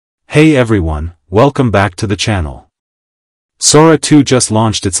Hey everyone, welcome back to the channel. Sora 2 just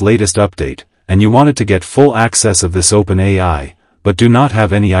launched its latest update, and you wanted to get full access of this open AI, but do not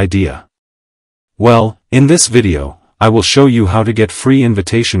have any idea. Well, in this video, I will show you how to get free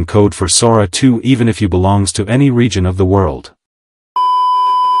invitation code for Sora 2 even if you belongs to any region of the world.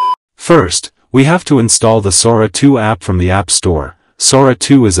 First, we have to install the Sora 2 app from the App Store. Sora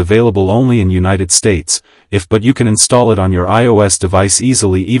 2 is available only in United States, but you can install it on your iOS device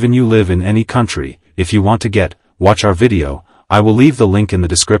easily even you live in any country. If you want to watch our video, I will leave the link in the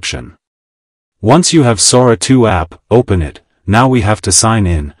description. Once you have Sora 2 app, open it. Now we have to sign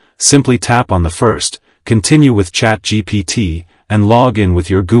in. Simply tap on the first, continue with ChatGPT, and log in with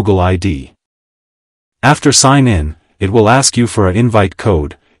your Google ID. After sign in, it will ask you for an invite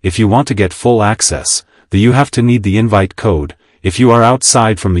code. If you want to get full access, you have to need the invite code. If you are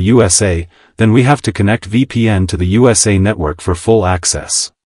outside from the USA, then we have to connect VPN to the USA network for full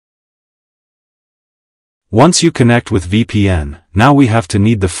access. Once you connect with VPN, now we have to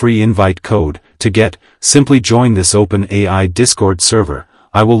need the free invite code. Simply join this OpenAI Discord server.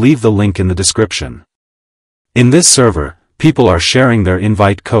 I will leave the link in the description. In this server, people are sharing their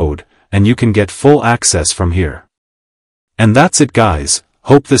invite code, and you can get full access from here. And that's it guys,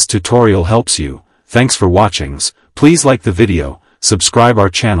 hope this tutorial helps you. Thanks for watching. Please like the video, subscribe our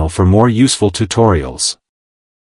channel for more useful tutorials.